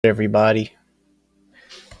Everybody.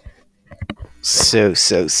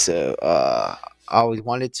 I always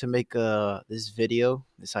wanted to make this video.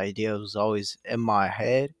 This idea was always in my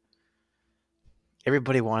head.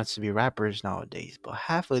 Everybody wants to be rappers nowadays, but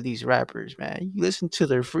half of these rappers, man, you listen to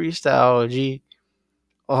their freestyle, G.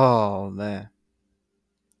 Oh man.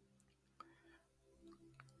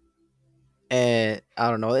 And I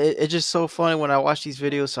don't know, it's just so funny when I watch these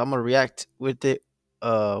videos. So I'm gonna react with it,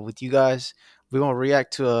 with you guys. We're gonna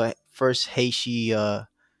react to first Heishi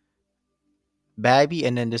Babi,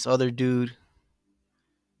 and then this other dude.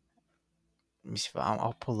 Let me see if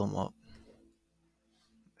I'll pull him up.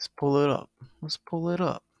 Let's pull it up. Let's pull it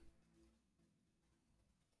up.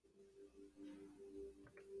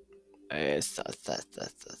 Where'd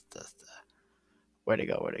it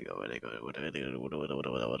go? Where'd it go? Where'd it go? Where'd it go? Where'd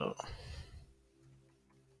it go?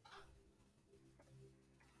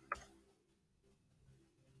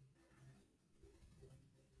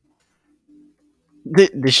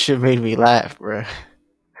 This shit made me laugh, bro.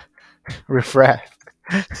 Riff Raff.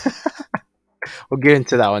 We'll get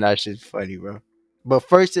into that one. That shit's funny, bro. But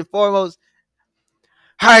first and foremost,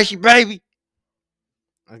 hi, she baby.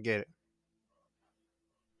 I get it.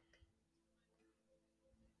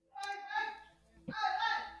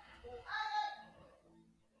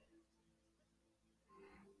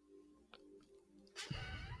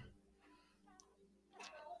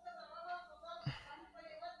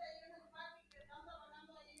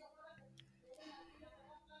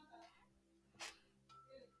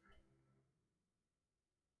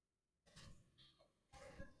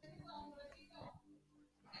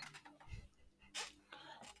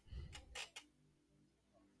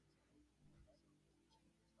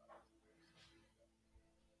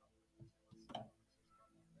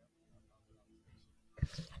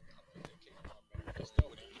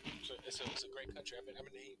 It's a great country. I've been to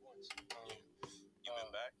Haiti once. You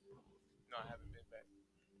been back? No, I haven't been back.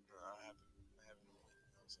 No, I haven't.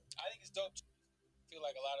 I think it's dope. I feel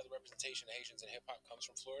like a lot of the representation of Haitians in hip hop comes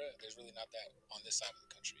from Florida. There's really not that on this side of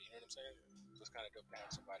the country. You know what I'm saying? So it's kind of dope to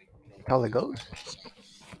have somebody. How it goes?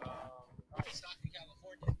 All right, Stockton,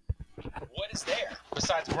 California. What is there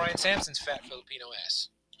besides Brian Sampson's fat Filipino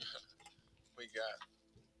ass? We got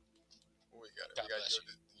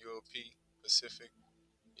UOP Pacific.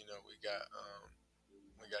 You know, we got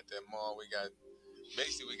that mall. We got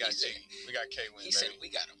K-Win. He said we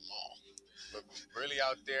got a mall. But really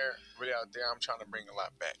out there, I'm trying to bring a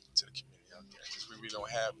lot back to the community out there because we really don't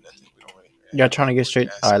have nothing. We don't really. Y'all trying to get straight?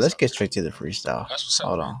 All right, let's get straight to the freestyle. That's what's up.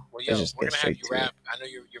 Hold on. Well, yo, Let's just we're get gonna have straight you to it. rap. I know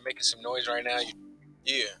you're making some noise right now.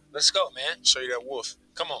 Yeah, Let's go, man. show you that wolf.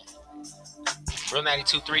 Come on. Real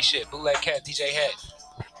 92.3 shit. Bootleg Cat, DJ Head.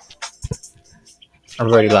 I'm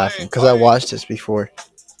already laughing because I watched this before.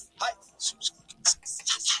 Hi.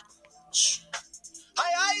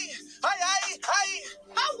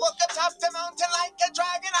 I woke up top the mountain like a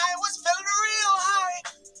dragon. I was feeling real high.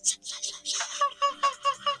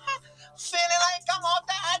 Feeling like I'm off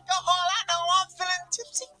the alcohol. I know I'm feeling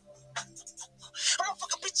tipsy. I'm a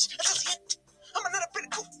fucking bitch. I just hit. I'm another pretty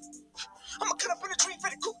cool. I'm gonna cut up in a tree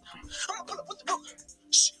pretty cool. I'm gonna pull up with the book.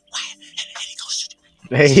 Shh, quiet. And he goes shoot.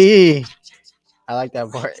 Hey, I like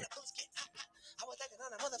that part. I was thinking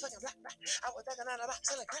on a motherfucking black. I was thinking on a box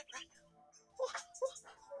selling crack.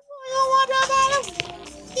 You want to believe?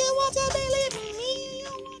 You want to believe in me?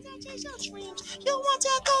 You want to chase your dreams? You want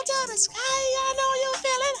to go to the sky? I know you're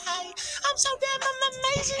feeling high. I'm so damn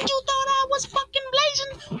amazing. You thought I was fucking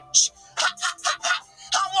blazing. Shh.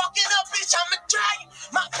 I'm walking up, bitch. I'm a dragon.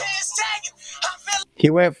 My pants tagging. I'm feeling. He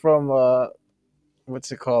went from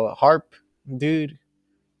what's it called? A harp dude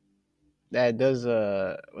that does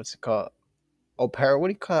what's it called? Opera. What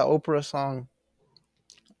do you call that opera song?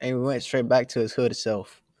 And we went straight back to his hood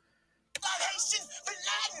self. Haitian, Bin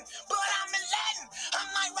Laden, but I'm in Latin. I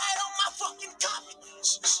might ride on my fucking carpet.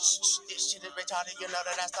 This shit is retarded. You know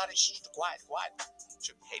that I started. Quiet.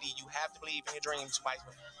 Haiti, you have to believe in your dreams, white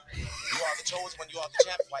women. You are the chosen one. You are the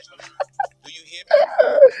champion, white women. Do you hear me?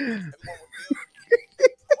 Everyone will feel you.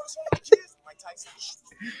 What is wrong with kids? Mike Tyson.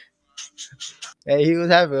 Hey, he was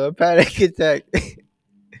having a panic attack.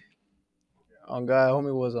 Oh God,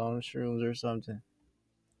 homie was on shrooms or something.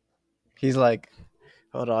 He's like,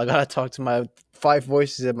 hold on, I gotta talk to my 5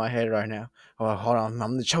 voices in my head right now. Oh, hold on,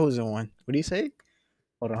 I'm the chosen one. What do you say?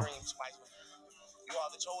 Hold on. Dreams, white women. You are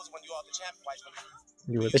the chosen one. You are the champion, white women.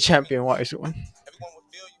 You were the champion, wise one. Everyone will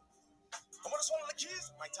feel you. And what is wrong with the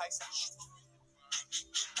kids? Mike Tyson.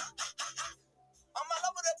 I'm all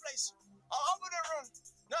over the place. All over the room.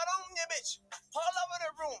 Not on your bitch. All over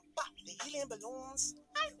the room. Pop the helium balloons.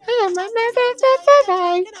 And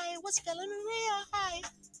I was feeling real high.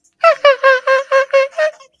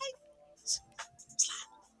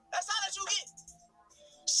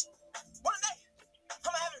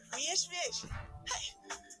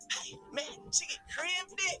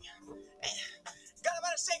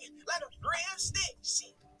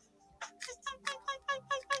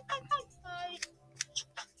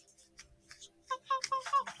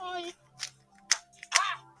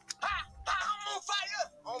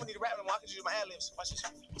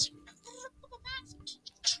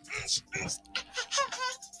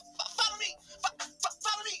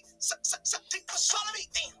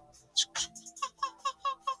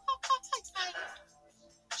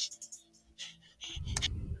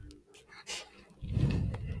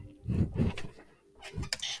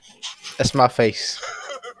 That's my face.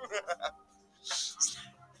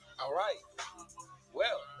 All right.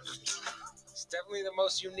 Well, it's definitely the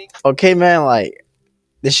most unique. Okay, man. Like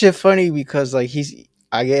this shit funny because like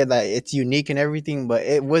I get that it's unique and everything, but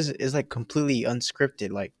it's like completely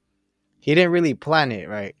unscripted. Like he didn't really plan it,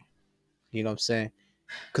 right? You know what I'm saying?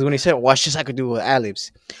 Because when he said, "Watch this," I could do with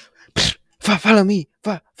ad-libs. Follow me,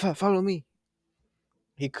 follow me.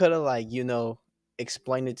 He could have like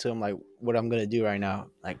explained it to him like what I'm gonna do right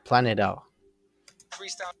now, like plan it out.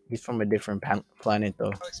 Freestyle He's from a different planet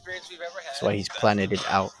though, experience we've ever had. that's why he's planning it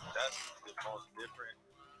out. That's the most different.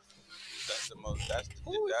 That's the most. That's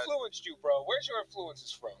Who influenced you, bro? Where's your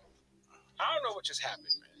influences from? I don't know what just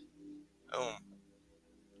happened, man.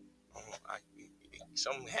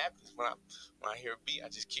 Something happens when I hear a beat. I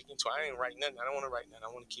just kick into it. I ain't write nothing. I don't want to write nothing.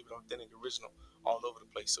 I want to keep it authentic, original, all over the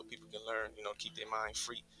place, so people can learn. Keep their mind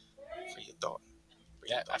free, free your thought.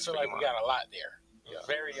 Yeah, I feel like we got a lot there. Yeah.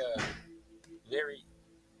 Very, very.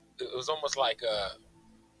 It was almost like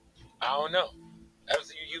I don't know. That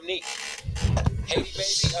was unique. Haiti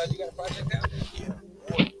baby, you got a project out? Yeah.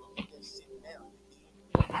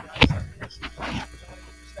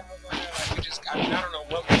 I don't know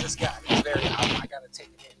what we just got. It's very. I gotta take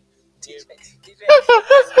it in.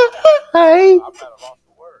 Hey,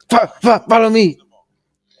 follow me.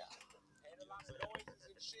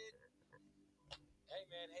 Hey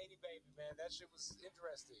man, Haiti baby, man, that shit was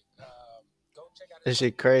interesting. Go check out This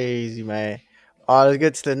shit crazy, man. Let's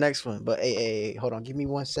get to the next one. But hey, hold on, give me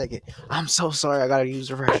 1 second. I'm so sorry, I gotta use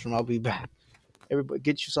the restroom. I'll be back. Everybody,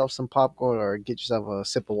 get yourself some popcorn or get yourself a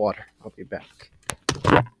sip of water. I'll be back.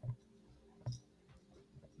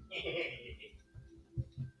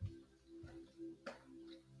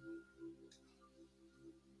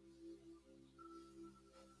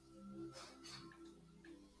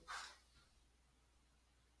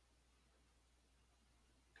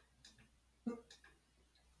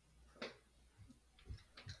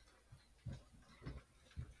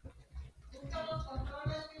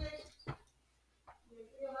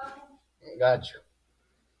 Got you.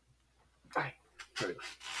 All right.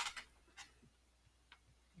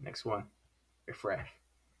 Next one. Refresh.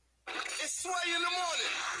 It's Sway in the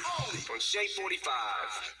morning. On Shea 45.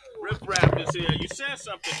 Riff Raff is here. You said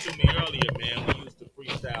something to me earlier, man. We used to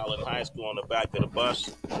freestyle in high school on the back of the bus.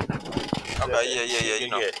 Okay, yeah. You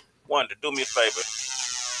know. Wonder, do me a favor.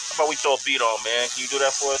 How about we throw a beat on, man? Can you do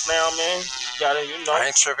that for us now, man? I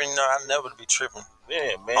ain't tripping. I never be tripping.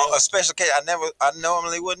 Yeah, man. A special case, I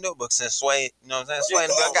normally wouldn't do it, but since Sway, you know what I'm saying? Sway,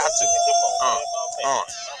 I got to. Come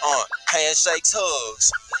on, Handshakes,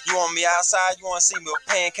 hugs. You want me outside? You want to see me with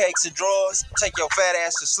pancakes and drawers? Take your fat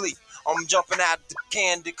ass to sleep. I'm jumping out the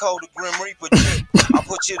Candy Cold Grim Reaper. I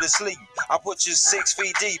put you to sleep. I put you 6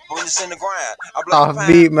 feet deep when it's in the ground. I blow Off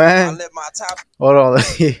beat, man. I let my top. Hold on.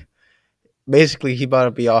 Basically, he about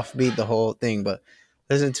to be off beat the whole thing, but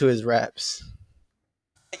listen to his raps.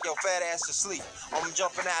 Take your fat ass to sleep. I'm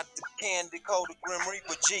jumping out the Candy Cold Grim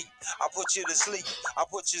Reaper G. I put you to sleep. I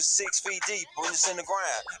put you 6 feet deep when it's in the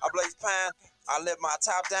ground. I blaze pine. I let my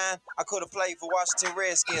top down. I could have played for Washington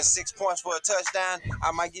Redskins, 6 points for a touchdown.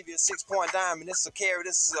 I might give you a 6-point dime, and this is a carry.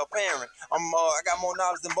 This is a parent. I got more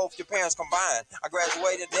knowledge than both your parents combined. I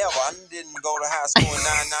graduated never. I didn't go to high school in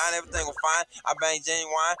 '99. Everything was fine. I banged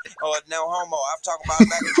genuine. No homo. I'm talking about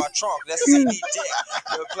back in my trunk. That's CD deck.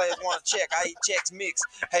 The players want to check. I eat checks mix.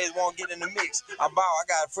 Haters want to get in the mix. I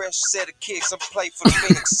got a fresh set of kicks. I played for the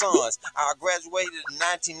Phoenix Suns. I graduated in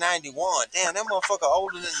 1991. Damn, that motherfucker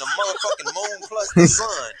older than the motherfucking moon plus the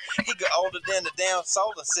sun. He get older than the damn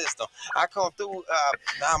solar system. I come through,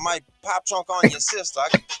 I might pop trunk on your sister. I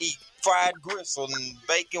can eat fried gristle and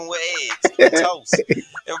bacon with eggs and toast.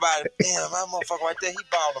 Everybody, damn, that motherfucker right there, he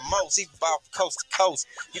balled the most. He balled coast to coast.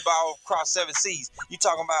 He balled across 7 seas. You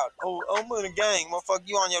talking about, I'm in the gang, motherfucker,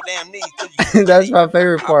 you on your damn knees. That's my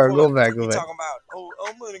favorite part. Go back. You talking about,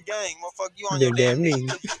 I'm in the gang, motherfucker, you on your damn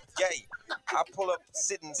knees. Gay. I pull up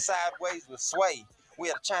sitting sideways with Sway. We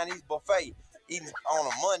had a Chinese buffet. Eating on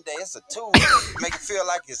a Monday, it's a Tuesday. Make it feel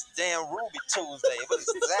like it's damn Ruby Tuesday, but it's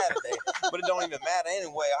Saturday. But it don't even matter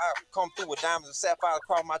anyway. I come through with diamonds and sapphires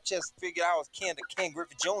across my chest. Figured I was Ken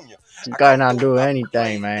Griffey Jr. This guy not doing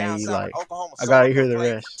anything, man. He's like, I gotta hear the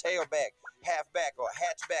rest. Tailback, halfback, or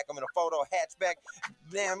hatchback. I'm in a photo hatchback.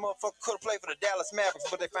 Damn, motherfucker could have played for the Dallas Mavericks,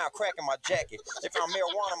 but they found crack in my jacket. They found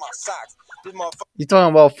marijuana in my socks. This motherfucker. You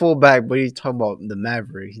talking about fullback, but he's talking about the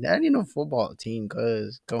Mavericks. That ain't no football team,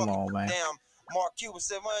 cuz. Come on, man. Damn. Mark Cuban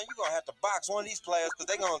said, man, you're going to have to box one of these players because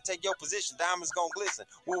they're going to take your position. Diamonds going to glisten.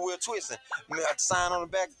 We're twisting. Sign on the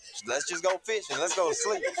back. Let's just go fishing. Let's go to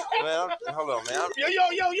sleep. Man, hold on, man. Yo,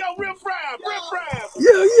 Riff Raff.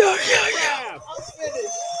 Yo.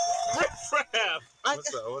 Riff Raff.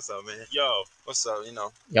 What's up, man? Yo. What's up? You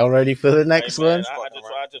know. Y'all ready for the next Hey, man, one?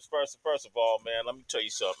 I just first of all, man, let me tell you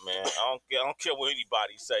something, man. I don't care what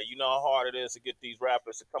anybody say. You know how hard it is to get these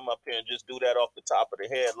rappers to come up here and just do that off the top of the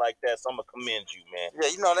head like that. So I'm gonna commend you, man. Yeah,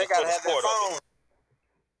 you know they Just for gotta the have that sport of it. phone.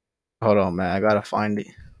 Hold on, man. I gotta find it.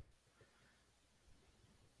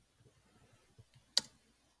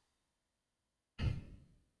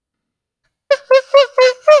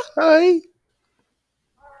 Hi.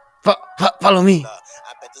 Follow me.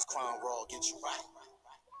 I bet this crown roll get you right.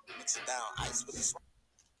 Mix it down, ice with this.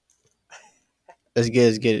 Let's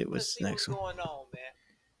get it. What's Let's the see next what's one? going on, man.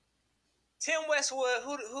 Tim Westwood,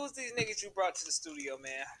 who's these niggas you brought to the studio,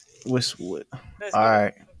 man? Westwood. Let's All get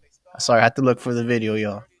right. Sorry, I had to look for the video,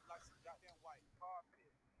 y'all.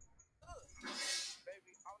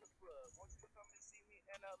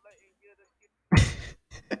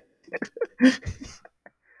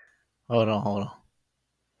 Hold on.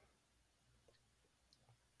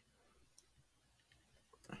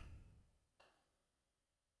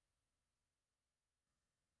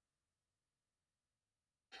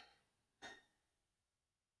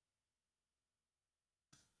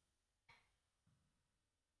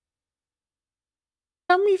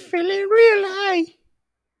 Got me feeling real high.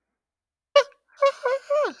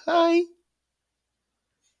 Hi.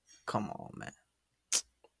 Come on, man.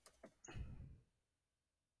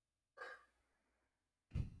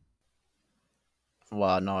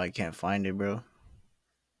 Wow, no, I can't find it, bro.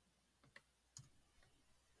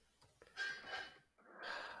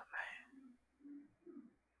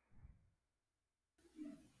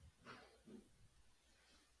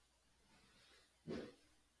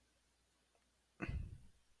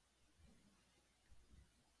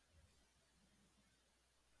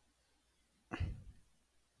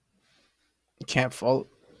 Can't follow.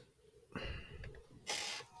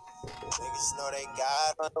 Niggas know they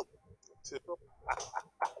got up. This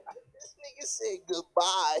nigga said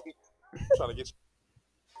goodbye. Trying to get you.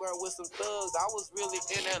 with some thugs. I was really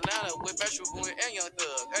in Atlanta with Metro Boomin and Young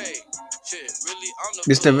Thug. Hey, shit, really on the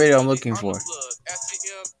This the plug, video I'm really looking on the for. plug.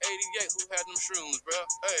 SCM 88, who had them shrooms, bro?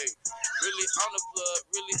 Hey, really on the plug,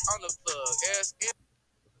 really on the plug. SM.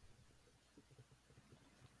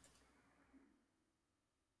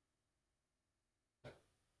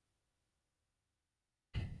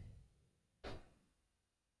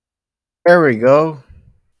 There we go.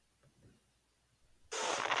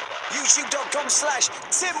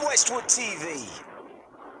 YouTube.com/Tim Westwood TV.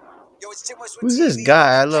 Yo, it's Tim Westwood Who's TV. this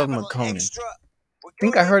guy? I love Capital McConan. Extra. We're I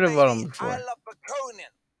think going I heard in, about baby. him before. I love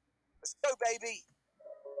McConan. Let's go, baby.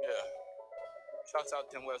 Yeah. Shouts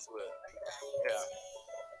out Tim Westwood. Yeah.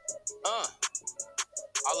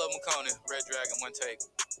 I love McConan. Red Dragon, one take.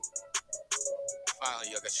 Finally,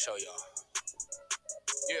 I got to show y'all.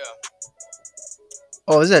 Yeah.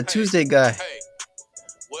 Oh, is that Tuesday guy? Hey.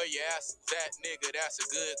 Well, you ask that nigga, that's a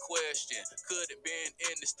good question. Could have been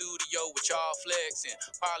in the studio with y'all flexing.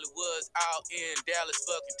 Probably was out in Dallas,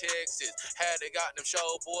 fucking Texas. Had they got them show,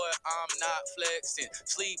 boy, I'm not flexing.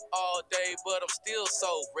 Sleep all day, but I'm still so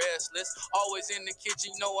restless. Always in the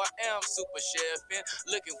kitchen, know I am super chefing.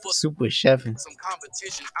 Looking for Super chefing. some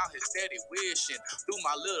competition out here steady wishing. Through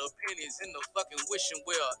my little pennies in the fucking wishing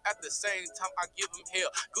well. At the same time, I give him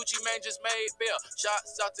hell. Gucci Mane just made bail.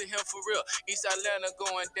 Shots out to him for real. East Atlanta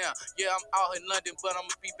going down. Yeah, I'm out in London, but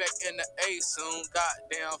I'ma be back in the A soon.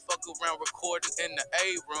 Goddamn, fuck around recording in the A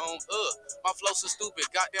room. My flow so stupid.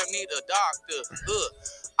 Goddamn, need a doctor.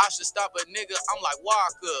 I should stop a nigga. I'm like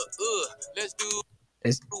Walker. Let's do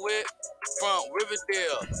It's it from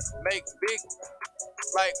Riverdale. Make big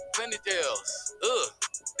like plenty jails.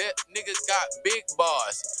 That niggas got big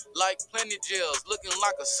bars. Like plenty jails. Looking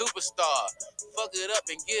like a superstar. Fuck it up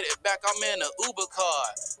and get it back. I'm in a Uber car.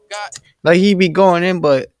 Got like he be going in,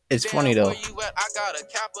 but it's funny damn, though. where you at? I got a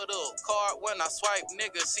capital card when I swipe.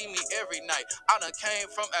 Niggas see me every night. I done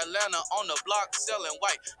came from Atlanta on the block selling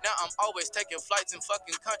white. Now I'm always taking flights in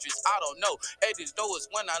fucking countries I don't know. 80s doors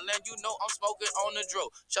when I land, you know I'm smoking on the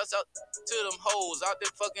dro. Shouts out to them hoes out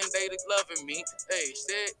there fucking dated loving me. Hey,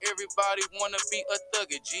 said everybody wanna be a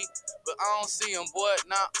thugger G, but I don't see them, boy,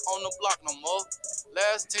 not on the block no more.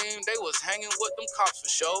 Last team, they was hanging with them cops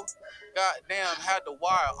for sure. Goddamn, had the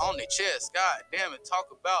wire on their chest. Goddamn it,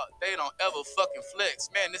 talk about they don't ever fucking flex.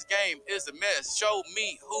 Man, this game is a mess. Show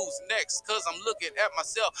me who's next, cause I'm looking at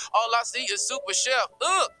myself. All I see is Super Chef.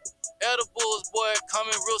 Edibles, boy,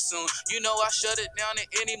 coming real soon. You know I shut it down in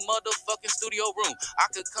any motherfucking studio room. I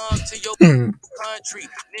could come to your country,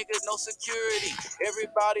 nigga, no security.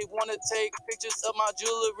 Everybody wanna take pictures of my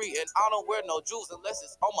jewelry, and I don't wear no jewels unless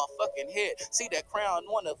it's on my fucking head. See that crown,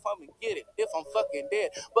 wanna fucking get it if I'm fucking dead,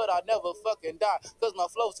 but I never never fucking die, cause my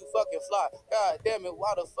flow's too fucking fly. God damn it,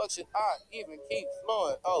 why the fuck should I even keep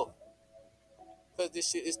flowing? Oh, cause this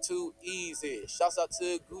shit is too easy. Shouts out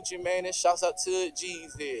to Gucci Mane and shouts out to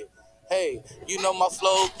Jeezy. Hey, you know my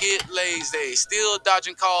flow get lazy. Still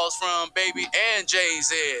dodging calls from Baby and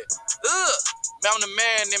Jay-Z. Ugh, I'm the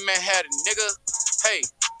man in Manhattan, nigga. Hey,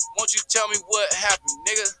 won't you tell me what happened,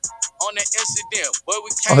 nigga? On that incident where we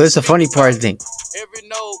Oh, can't that's the speak funny part, I about it. think. Every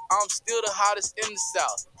note, I'm still the hottest in the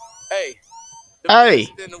South. Hey, the Hey,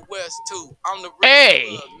 best in the West too. I'm the hey,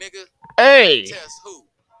 realest plug, nigga. hey. Test who?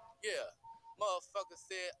 Yeah, motherfucker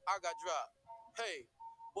said I got dropped. Hey,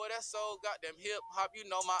 boy, that so goddamn hip hop. You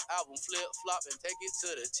know my album flip flop and take it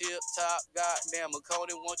to the tip top. Goddamn,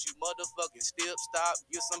 Makonnen, won't you motherfucking stip stop?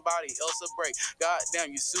 Give somebody else a break.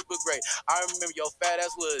 Goddamn, you super great. I remember your fat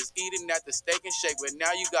ass was eating at the Steak and Shake, but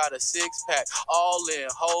now you got a 6-pack, all in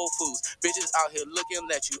Whole Foods. Bitches out here looking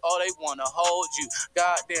at you, oh they wanna hold you.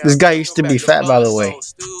 Goddamn, This guy looking used to back, be the fat, by flow the is way. so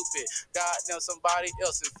stupid. Goddamn, somebody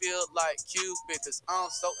else and feel like Cupid, cause I'm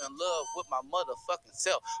so in love with my motherfucking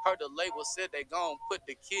self. Heard the label said they gon' put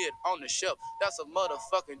the kid on the shelf. That's a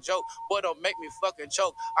motherfucking joke. Boy, don't make me fucking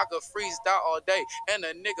choke. I could freestyle all day and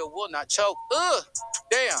a nigga will not choke. Ugh,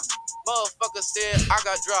 damn. Motherfucker said I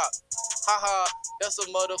got dropped. Haha, that's a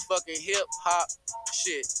motherfucking hip hop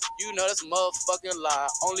shit. You know that's a motherfucking lie.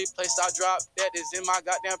 Only place I drop that is in my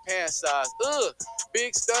goddamn pants size. Ugh.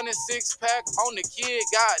 Big stunning 6-pack on the kid.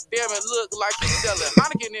 God damn it, look like he's selling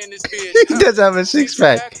Heineken in this bitch. He does have a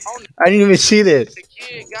 6-pack. On I didn't even see this. the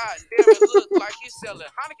kid. God damn it, look like he's selling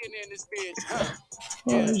Heineken in this bitch.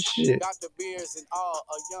 Yeah, Oh shit. got the beers and all.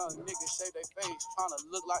 A young nigga shave their face trying to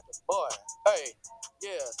look like the boy. Hey,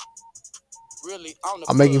 yeah. Really on the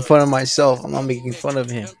I'm making plug. fun of myself. I'm not making fun of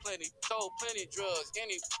him. Done sold plenty drugs.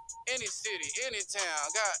 Any city, any town.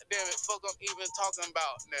 God damn it, fuck I'm even talking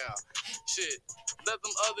about now. Shit. Let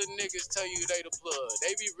them other niggas tell you they the plug.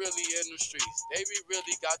 They be really in them streets. They be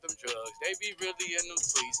really got them drugs. They be really in them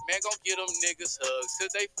tweets. Man, gon' get them niggas hugs.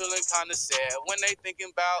 Cause they feeling kinda sad when they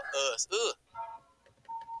thinking about us. Ugh.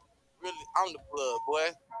 Really, I'm the plug,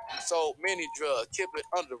 boy. So many drugs. Keep it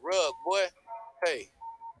under the rug, boy. Hey,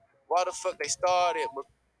 why the fuck they started?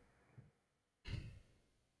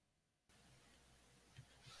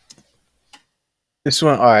 This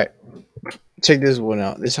one, all right. Check this one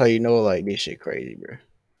out. This is how you know like this shit crazy, bro.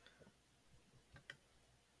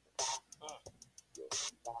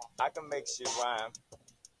 I can make shit rhyme.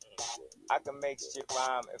 I can make shit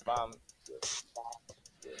rhyme if I'm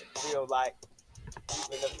feel like,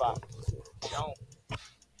 even if I don't.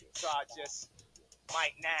 So I just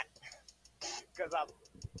might not, because I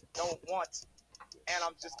don't want to. And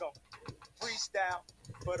I'm just gonna freestyle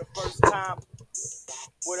for the first time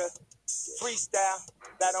with a freestyle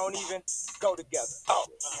that don't even go together. Oh.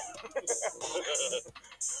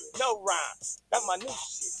 No rhymes. That's my new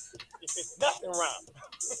shit. Nothing rhymes.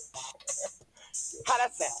 How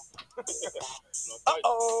that sound?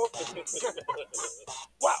 Uh-oh.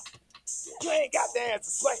 Wow. You ain't got the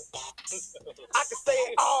answer, Sway. I can say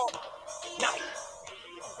it all night.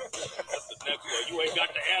 That's the next one. You ain't got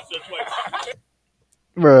the answer, Sway.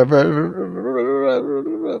 Bruh, bruh.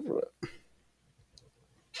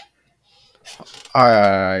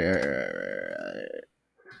 Alright.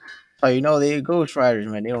 So you know they ghost riders,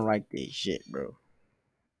 man. They don't like this shit, bro.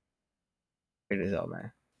 Check this out,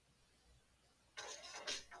 man.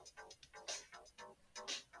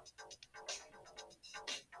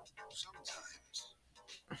 Sometimes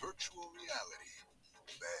virtual reality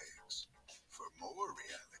begs for more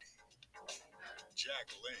reality. Jack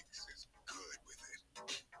Links is good with it.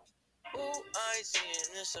 Ooh, I ain't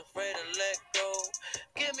seeing this, afraid to let go.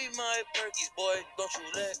 Give me my perkies, boy, don't you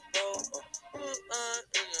let go.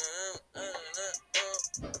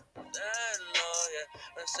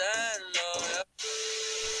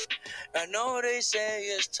 I know they say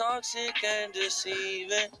it's toxic and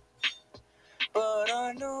deceiving, but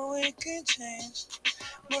I know it can change.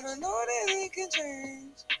 But I know that it can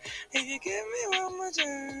change if you give me one more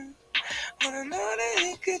chance. But I know that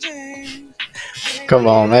it can change. Come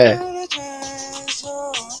on, man.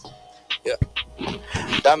 Yeah,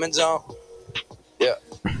 diamonds on. Yeah,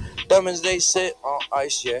 diamonds they sit on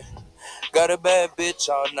ice. Yeah, got a bad bitch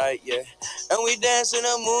all night. Yeah, and we dance in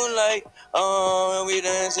the moonlight. And we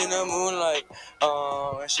dance in the moonlight.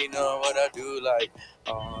 And she know what I do like.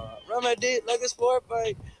 Run my dick like a sport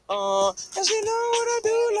bike. And she know what I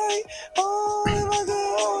do like. If I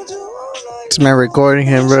go to all night. This man recording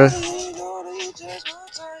him, bro.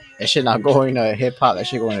 That shit not going to hip hop. That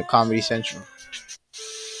shit going to Comedy Central.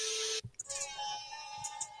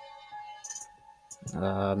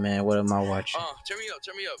 Man, what am I watching? Turn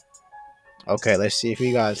me up. Okay, let's see if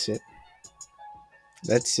he got it.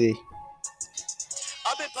 Let's see.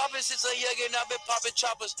 I've been popping since a youngin', I've been popping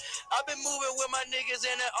choppers. I've been moving with my niggas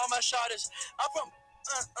and all my shotters. I'm from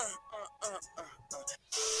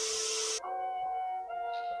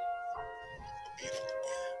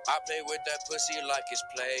I play with that pussy like it's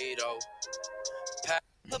Play-Doh.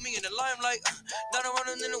 Put me in the limelight, not around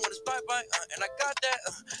the nigga with a spotlight, and I got that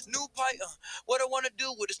new pipe. What I wanna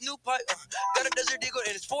do with this new pipe? Got a desert eagle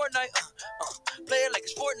and it's Fortnite. Play it like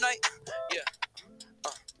it's Fortnite. Yeah,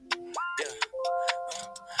 yeah.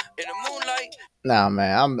 In the moonlight. Nah,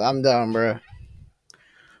 man, I'm done, bro.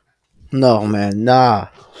 No, man, nah,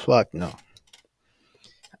 fuck no.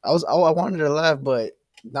 I wanted to laugh, but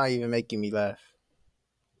not even making me laugh.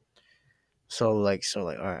 So like,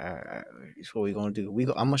 all right. That's what we gonna do.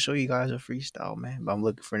 I'm gonna show you guys a freestyle, man. But I'm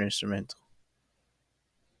looking for an instrumental.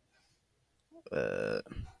 Uh,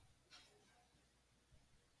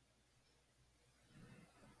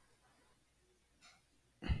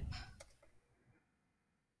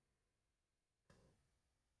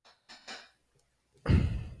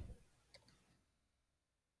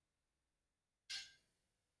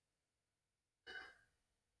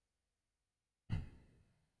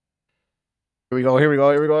 here we go.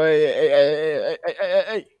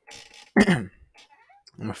 Hey. I'm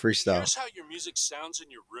a freestyle. Here's how your music sounds in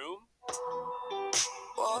your room.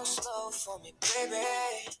 Walk slow for me, baby.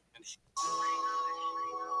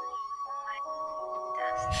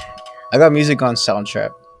 I got music on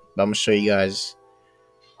Soundtrap, but I'm gonna show you guys.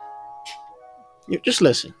 Just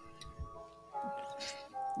listen.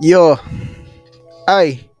 Yo,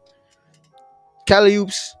 hey, Cali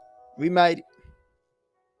Oops, we made it.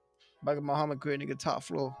 Back at Muhammad crib, nigga, top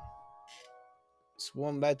floor. It's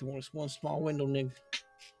one bathroom, it's one small window, nigga.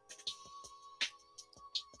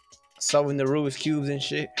 Solving the Rubik's cubes and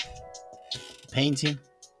shit. Painting.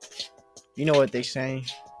 You know what they saying.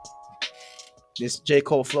 This J.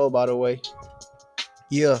 Cole flow, by the way.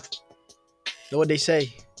 Yeah. Know what they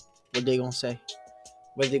say? What they gonna say?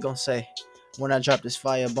 What they gonna say? When I drop this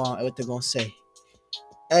fire bomb, what they gonna say?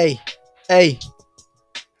 Hey,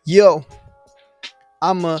 yo.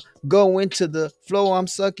 I'ma go into the flow I'm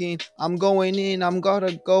sucking. I'm going in. I'm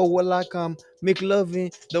gotta go like I'm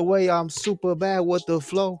McLovin. The way I'm super bad with the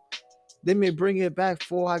flow. Let me bring it back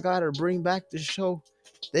for I gotta bring back the show.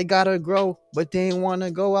 They gotta grow, but they ain't wanna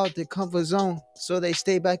go out the comfort zone. So they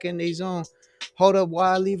stay back in their zone. Hold up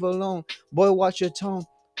while I leave alone. Boy, watch your tone.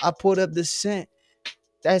 I put up the scent.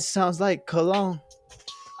 That sounds like cologne.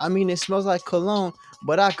 I mean, it smells like cologne,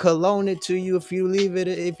 but I cologne it to you if you leave it,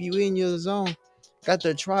 if you in your zone. Got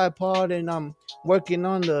the tripod and I'm working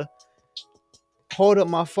on the hold up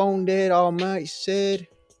my phone dead. All mic said.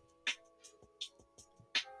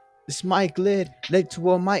 This mic led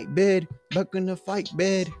to a mic bed. Back in the fight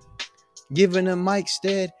bed. Giving a mic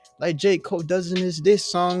stead like J. Cole does in his diss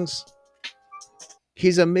songs.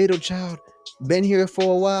 He's a middle child. Been here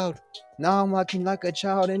for a while. Now I'm walking like a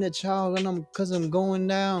child and I'm going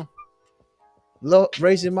down.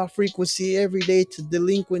 Raising my frequency every day to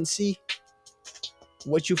delinquency.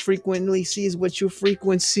 What you frequently see is what you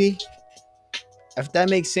frequency. If that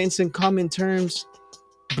makes sense in common terms,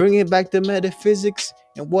 bring it back to metaphysics,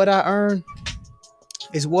 and what I earn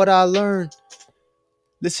is what I learn.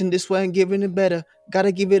 Listen this way and giving it better.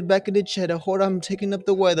 Gotta give it back in the cheddar. Hold on, I'm taking up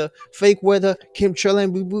the weather. Fake weather, Kim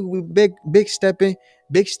trailing, we big stepping,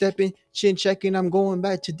 chin checking. I'm going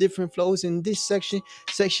back to different flows in this section,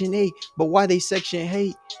 section 8. But why they section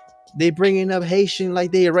hate? They bringing up Haitian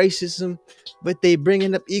like they racism, but they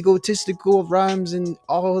bringing up egotistical rhymes and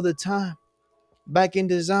all the time. Back in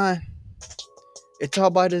design, it's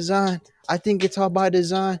all by design. I think it's all by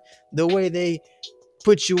design. The way they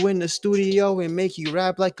put you in the studio and make you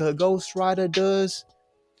rap like a ghostwriter does.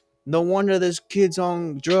 No wonder there's kids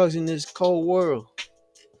on drugs in this cold world.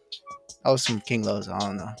 That was some King Loves, I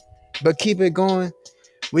don't know. But keep it going.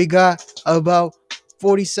 We got about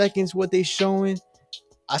 40 seconds what they showing.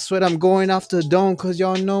 I swear I'm going off the dome because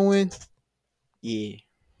y'all knowing. Yeah.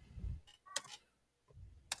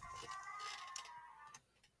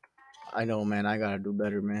 I know, man. I gotta do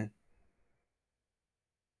better, man.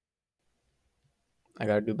 I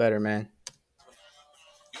gotta do better, man.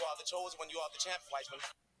 You are the chosen one, you are the champ, Weissman.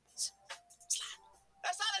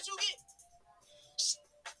 That's all that you get.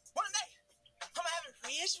 One day, I'm having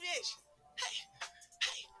rich bitch.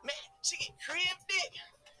 Hey, man, she get crib dick.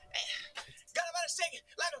 Got about a second,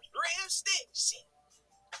 like a rib stick. Shit.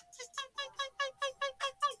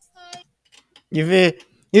 You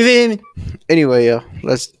feel me? Anyway,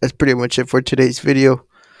 that's pretty much it for today's video.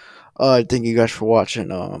 Thank you guys for watching.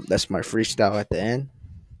 That's my freestyle at the end.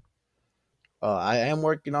 I am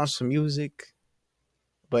working on some music.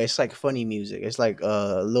 but it's like funny music. It's like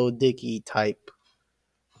Lil Dicky type,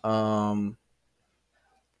 um,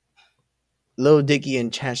 Lil Dicky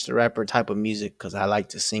and Chance the Rapper type of music because I like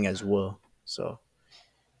to sing as well. So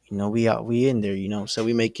we in there. So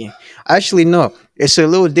we making. Actually, no, it's a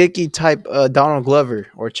Lil Dicky type, Donald Glover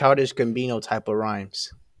or Childish Gambino type of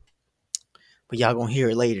rhymes. But y'all gonna hear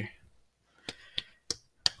it later.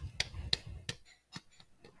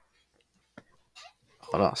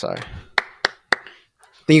 Hold on, sorry.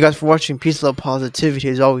 Thank you guys for watching. Peace, love, positivity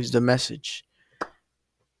is always the message.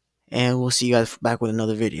 And we'll see you guys back with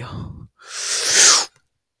another video.